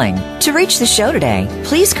Liz Tupling. To reach the show today,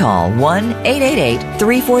 please call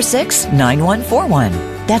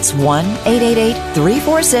 1-888-346-9141. That's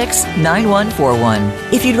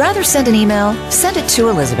 1-888-346-9141. If you'd rather send an email, send it to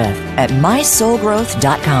Elizabeth at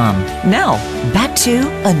mysoulgrowth.com. Now, back to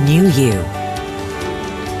A New You.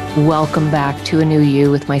 Welcome back to A New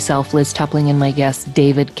You with myself, Liz Tupling, and my guest,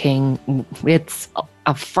 David King. It's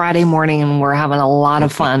a Friday morning and we're having a lot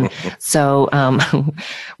of fun. So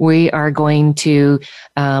we are going to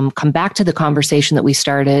come back to the conversation that we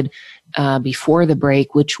started before the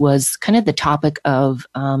break, which was kind of the topic of,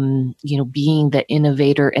 being the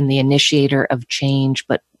innovator and the initiator of change.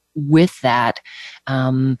 But with that,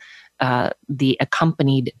 the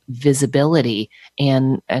accompanied visibility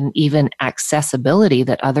and even accessibility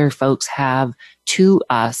that other folks have to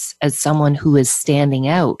us as someone who is standing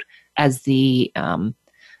out as the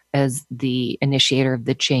initiator of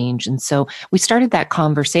the change. And so we started that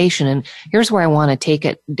conversation, and here's where I want to take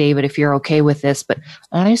it, David, if you're okay with this, but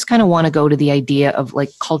I just kind of want to go to the idea of like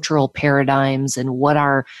cultural paradigms and what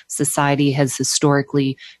our society has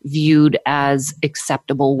historically viewed as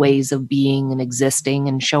acceptable ways of being and existing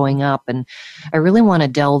and showing up. And I really want to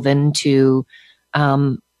delve into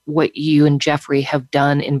what you and Jeffrey have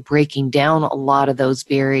done in breaking down a lot of those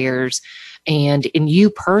barriers. And in you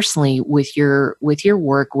personally with your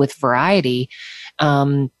work with Variety,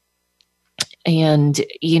 and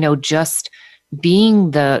just being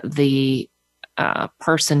the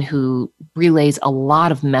person who relays a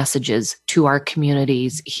lot of messages to our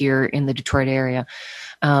communities here in the Detroit area.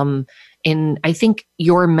 And I think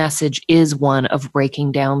your message is one of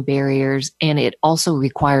breaking down barriers, and it also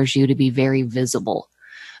requires you to be very visible.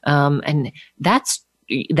 And that's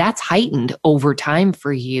heightened over time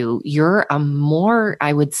for you. You're a more,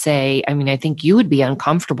 I would say, I think you would be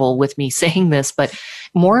uncomfortable with me saying this, but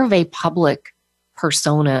more of a public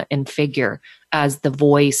persona and figure as the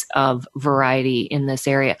voice of Variety in this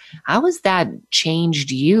area. How has that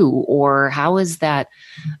changed you, or how has that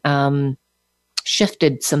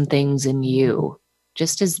shifted some things in you,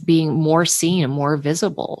 just as being more seen and more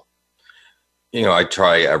visible? I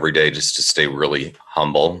try every day just to stay really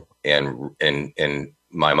humble, and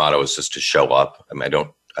my motto is just to show up. I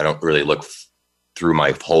don't really look through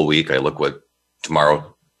my whole week. I look what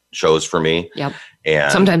tomorrow shows for me. Yep.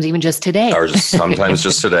 And sometimes even just today. Or sometimes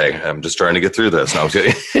just today. I'm just trying to get through this. No, I'm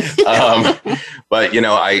kidding. But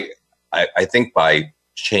I think by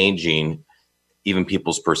changing even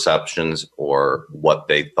people's perceptions or what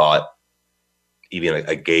they thought even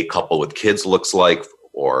a gay couple with kids looks like,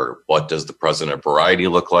 or what does the president of Variety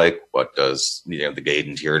look like? What does the gay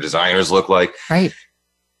interior designers look like? Right.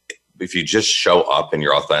 If you just show up and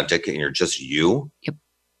you're authentic and you're just you, yep,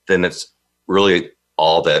 then it's really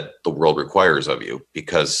all that the world requires of you,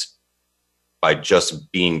 because by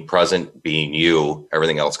just being present, being you,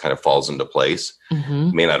 everything else kind of falls into place. Mm-hmm.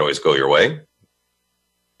 It may not always go your way.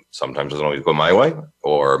 Sometimes it doesn't always go my way,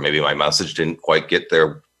 or maybe my message didn't quite get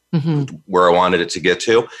there mm-hmm. where I wanted it to get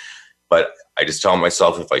to. But I just tell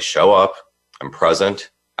myself, if I show up, I'm present,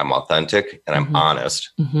 I'm authentic, and I'm mm-hmm. honest,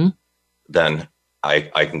 mm-hmm. then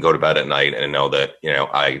I can go to bed at night and know that,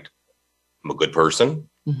 I'm a good person,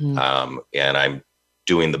 mm-hmm. and I'm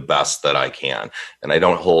doing the best that I can. And I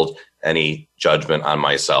don't hold any judgment on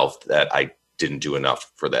myself that I didn't do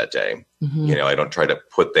enough for that day. Mm-hmm. I don't try to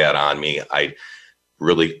put that on me. I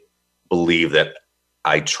really believe that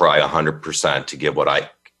I try 100% to give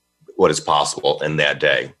what is possible in that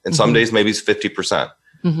day. And some mm-hmm. days maybe it's 50%,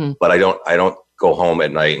 mm-hmm. but I don't go home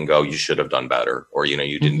at night and go, you should have done better. Or, you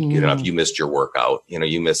didn't mm-hmm. get enough. You missed your workout. You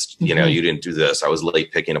missed, mm-hmm. you didn't do this. I was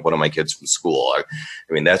late picking up one of my kids from school.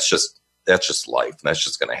 That's just life. And that's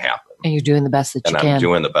just going to happen. And you're doing the best that you can. And I'm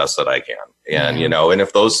doing the best that I can. And, yeah. And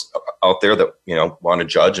if those out there that, want to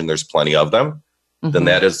judge, and there's plenty of them, mm-hmm. then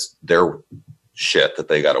that is their shit that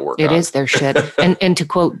they got to work on. It is their shit. And to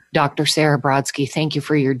quote Dr. Sarah Brodsky, thank you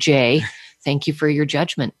for your J. Thank you for your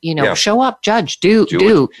judgment. Show up, judge, do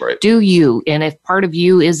you. And if part of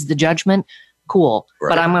you is the judgment, cool. Right.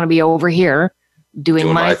 But I'm going to be over here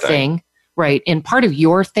doing my thing. Right. And part of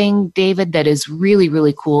your thing, David, that is really,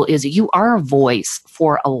 really cool is you are a voice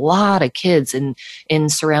for a lot of kids in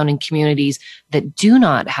surrounding communities that do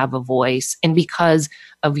not have a voice. And because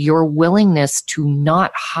of your willingness to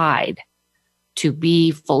not hide, to be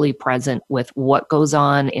fully present with what goes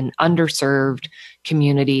on in underserved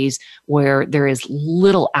communities where there is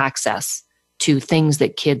little access to things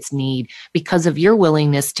that kids need, because of your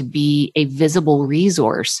willingness to be a visible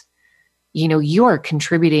resource, you are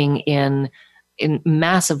contributing in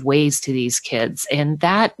massive ways to these kids. And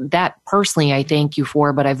that personally, I thank you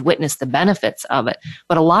for, but I've witnessed the benefits of it.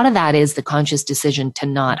 But a lot of that is the conscious decision to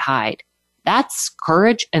not hide. That's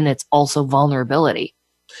courage, and it's also vulnerability.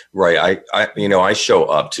 Right. I show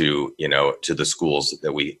up to the schools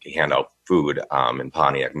that we hand out food in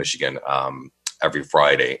Pontiac, Michigan, every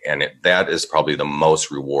Friday. And that is probably the most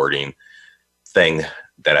rewarding thing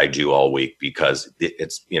that I do all week, because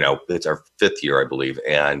it's our 5th year, I believe.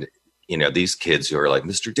 And, these kids who are like,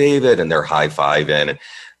 Mr. David, and they're high-fiving, and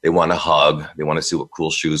they want to hug. They want to see what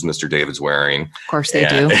cool shoes Mr. David's wearing. Of course they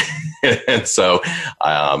do. And so,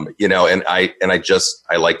 and I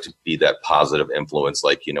like to be that positive influence.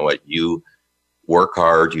 Like, you work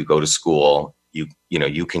hard, you go to school,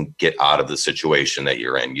 you can get out of the situation that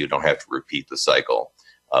you're in. You don't have to repeat the cycle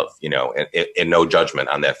of, and no judgment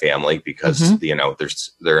on that family, because,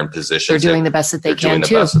 they're in positions. They're doing the best that they can, doing the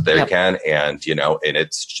best that they can. And, and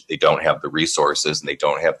they don't have the resources, and they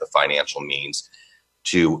don't have the financial means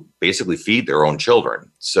to basically feed their own children.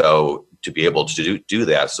 So to be able to do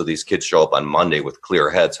that, so these kids show up on Monday with clear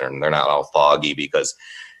heads, and they're not all foggy, because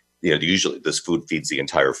usually this food feeds the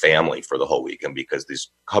entire family for the whole week. And because these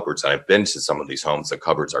cupboards, and I've been to some of these homes, the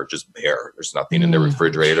cupboards are just bare. There's nothing in the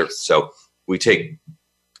refrigerator. So we take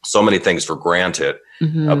so many things for granted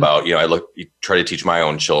about, you try to teach my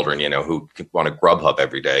own children, who want to Grubhub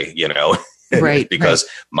every day, right, because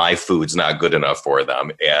my food's not good enough for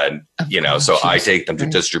them. And, so I take them to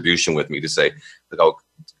distribution with me to say, look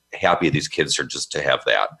how happy these kids are just to have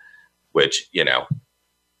that, which,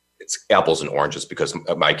 it's apples and oranges, because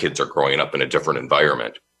my kids are growing up in a different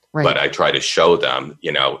environment. Right. But I try to show them,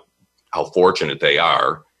 how fortunate they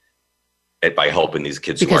are by helping these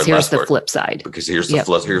kids because who are here's the flip side. Because here's the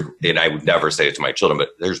flip here, and I would never say it to my children, but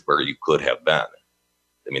here's where you could have been.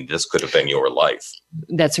 I mean, this could have been your life.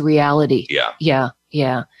 That's a reality. Yeah.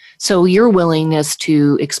 Yeah. So your willingness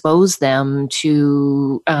to expose them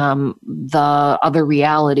to the other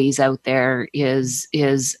realities out there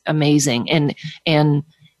is amazing. And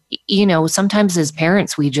sometimes as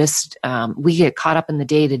parents, we just, we get caught up in the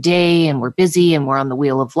day to day, and we're busy, and we're on the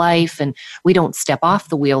wheel of life, and we don't step off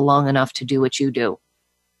the wheel long enough to do what you do,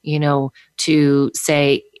 to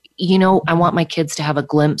say, I want my kids to have a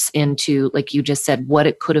glimpse into, like you just said, what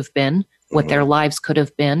it could have been, what their lives could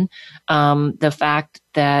have been. The fact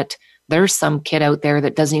that there's some kid out there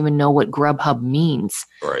that doesn't even know what Grubhub means,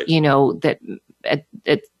 right. That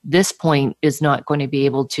at this point is not going to be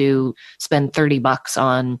able to spend $30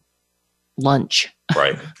 on lunch.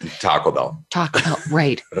 Right. Taco Bell.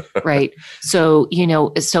 Right. Right. So,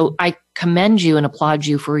 so I commend you and applaud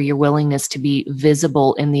you for your willingness to be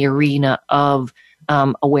visible in the arena of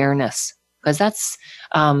awareness, because that's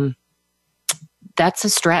a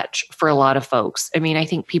stretch for a lot of folks. I mean, I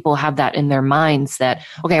think people have that in their minds that,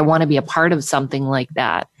 okay, I want to be a part of something like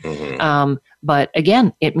that. But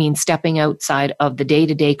again, it means stepping outside of the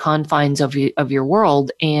day-to-day confines of your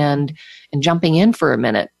world and jumping in for a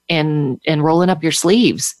minute and rolling up your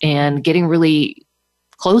sleeves and getting really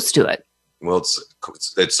close to it. Well,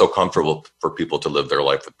 it's so comfortable for people to live their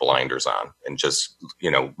life with blinders on and just,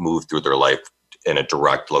 move through their life in a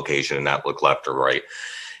direct location and not look left or right.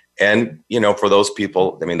 And, for those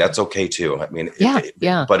people, I mean, that's okay too. I mean,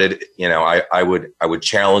 but I would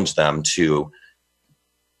challenge them to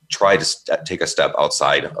try to take a step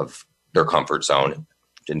outside of their comfort zone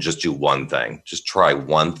and just do one thing. Just try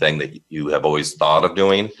one thing that you have always thought of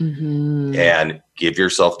doing, and give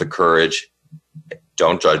yourself the courage.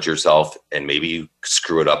 Don't judge yourself, and maybe you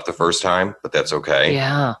screw it up the first time, but that's okay.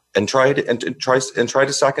 Yeah. And try it, and try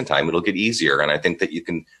the second time. It'll get easier. And I think that you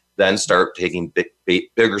can then start taking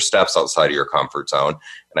bigger steps outside of your comfort zone.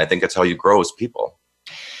 And I think that's how you grow as people.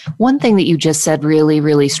 One thing that you just said really,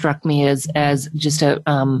 really struck me as just a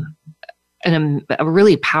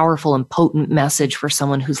really powerful and potent message for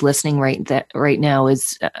someone who's listening right now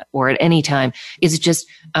is, or at any time, is just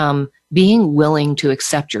being willing to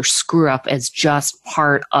accept your screw up as just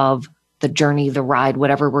part of the journey, the ride,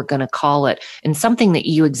 whatever we're going to call it. And something that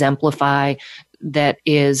you exemplify that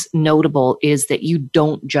is notable is that you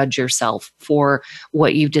don't judge yourself for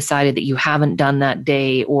what you've decided that you haven't done that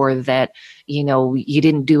day, or that, you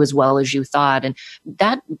didn't do as well as you thought. And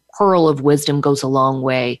that pearl of wisdom goes a long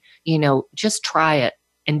way. Just try it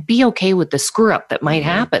and be okay with the screw up that might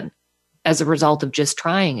happen as a result of just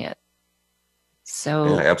trying it.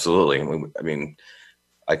 So yeah, absolutely. I mean,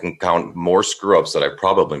 I can count more screw ups that I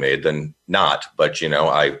probably made than not, but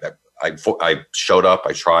I showed up,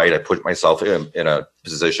 I tried, I put myself in a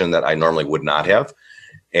position that I normally would not have.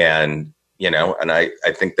 And, and I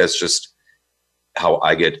think that's just how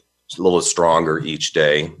I get a little stronger each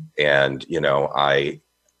day. And,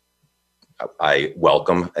 I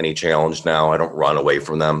welcome any challenge now. I don't run away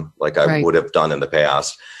from them like I would have done in the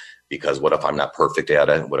past, because what if I'm not perfect at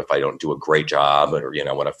it? What if I don't do a great job? Or,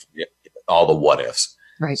 what if all the what ifs?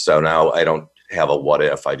 Right. So now I don't have a what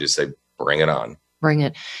if. I just say, bring it on. Bring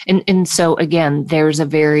it. And so again, there's a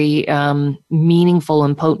very meaningful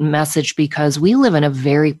and potent message, because we live in a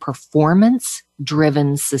very performance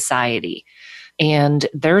driven society. And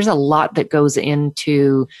there's a lot that goes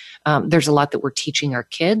into, there's a lot that we're teaching our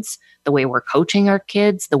kids, the way we're coaching our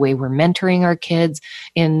kids, the way we're mentoring our kids,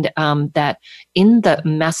 and that in the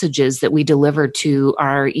messages that we deliver to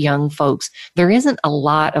our young folks, there isn't a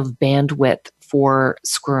lot of bandwidth for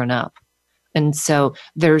screwing up. And so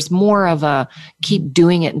there's more of a keep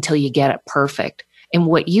doing it until you get it perfect. And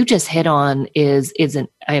what you just hit on is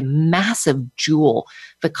a massive jewel,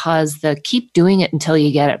 because the keep doing it until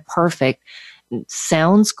you get it perfect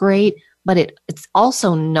sounds great, but it's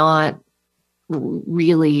also not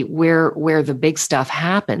really where the big stuff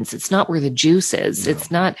happens. It's not where the juice is.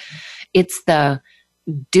 No. It's the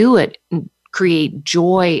do it, create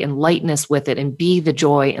joy and lightness with it, and be the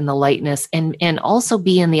joy and the lightness, and also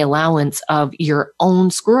be in the allowance of your own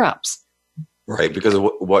screw ups. Right. Because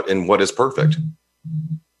what is perfect?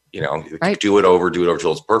 Right. Do it over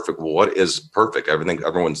till it's perfect. Well, what is perfect?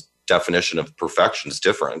 Everyone's definition of perfection is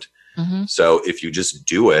different. Mm-hmm. So if you just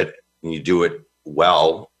do it and you do it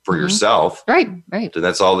well for yourself, right, then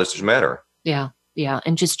that's all that should matter. Yeah.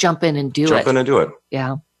 And just jump in and do it. Jump in and do it.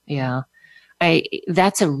 Yeah.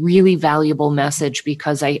 That's a really valuable message,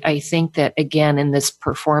 because I think that, again, in this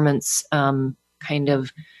performance kind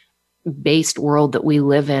of based world that we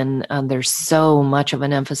live in, there's so much of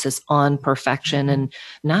an emphasis on perfection, and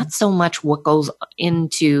not so much what goes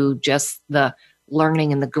into just the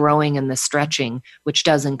learning and the growing and the stretching, which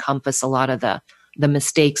does encompass a lot of the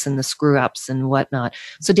mistakes and the screw ups and whatnot.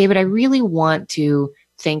 So David, I really want to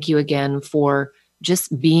thank you again for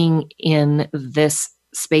just being in this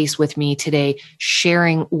space with me today,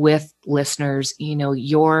 sharing with listeners,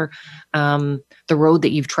 your, the road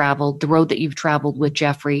that you've traveled with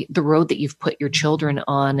Jeffrey, the road that you've put your children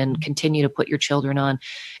on and continue to put your children on,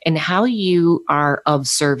 and how you are of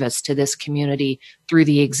service to this community through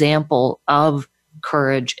the example of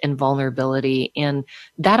courage and vulnerability. And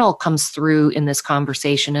that all comes through in this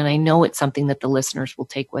conversation. And I know it's something that the listeners will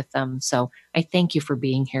take with them. So I thank you for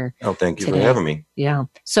being here. Oh, thank you today. for having me. Yeah.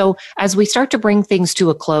 So as we start to bring things to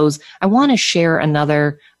a close, I want to share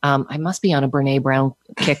another, I must be on a Brene Brown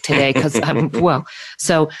kick today, because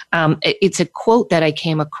it's a quote that I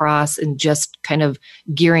came across and just kind of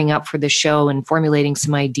gearing up for the show and formulating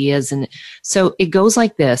some ideas. And so it goes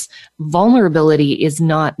like this: vulnerability is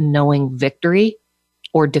not knowing victory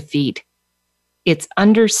or defeat. It's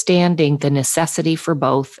understanding the necessity for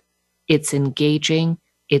both. It's engaging.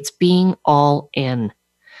 It's being all in.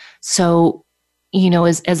 So,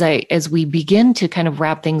 as we begin to kind of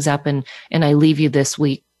wrap things up and I leave you this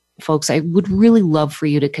week, folks, I would really love for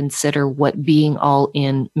you to consider what being all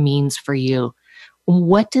in means for you.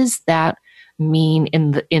 What does that mean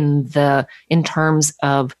in terms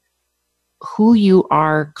of who you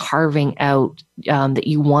are carving out that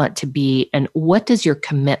you want to be, and what does your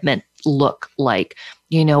commitment look like?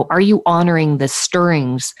 Are you honoring the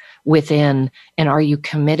stirrings within, and are you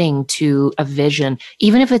committing to a vision,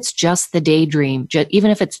 even if it's just the daydream,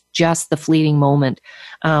 even if it's just the fleeting moment?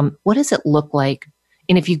 What does it look like?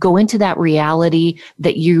 And if you go into that reality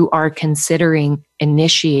that you are considering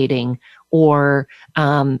initiating or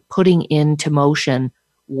putting into motion,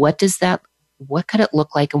 what could it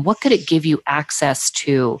look like, and what could it give you access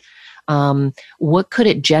to? What could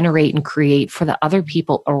it generate and create for the other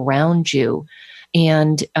people around you?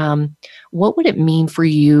 And what would it mean for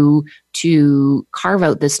you to carve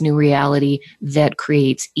out this new reality that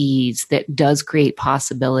creates ease, that does create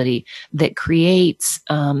possibility, that creates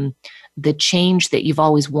the change that you've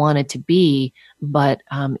always wanted to be, but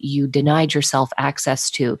you denied yourself access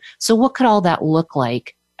to? So what could all that look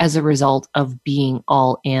like as a result of being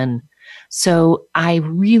all in? So I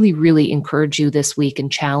really, really encourage you this week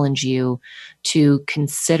and challenge you to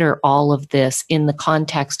consider all of this in the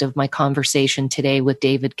context of my conversation today with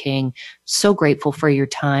David King. So grateful for your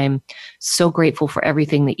time. So grateful for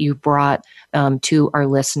everything that you brought to our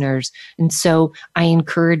listeners. And so I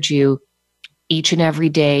encourage you each and every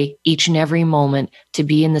day, each and every moment to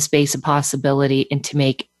be in the space of possibility and to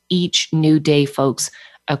make each new day, folks,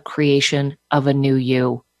 a creation of a new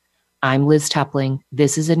you. I'm Liz Tupling.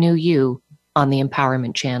 This is A New You on the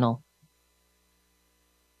Empowerment Channel.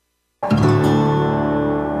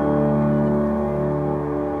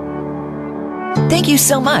 Thank you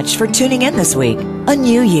so much for tuning in this week. A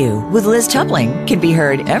New You with Liz Tupling can be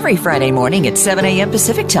heard every Friday morning at 7 a.m.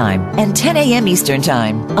 Pacific Time and 10 a.m. Eastern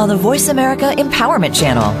Time on the Voice America Empowerment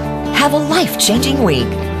Channel. Have a life-changing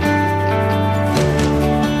week.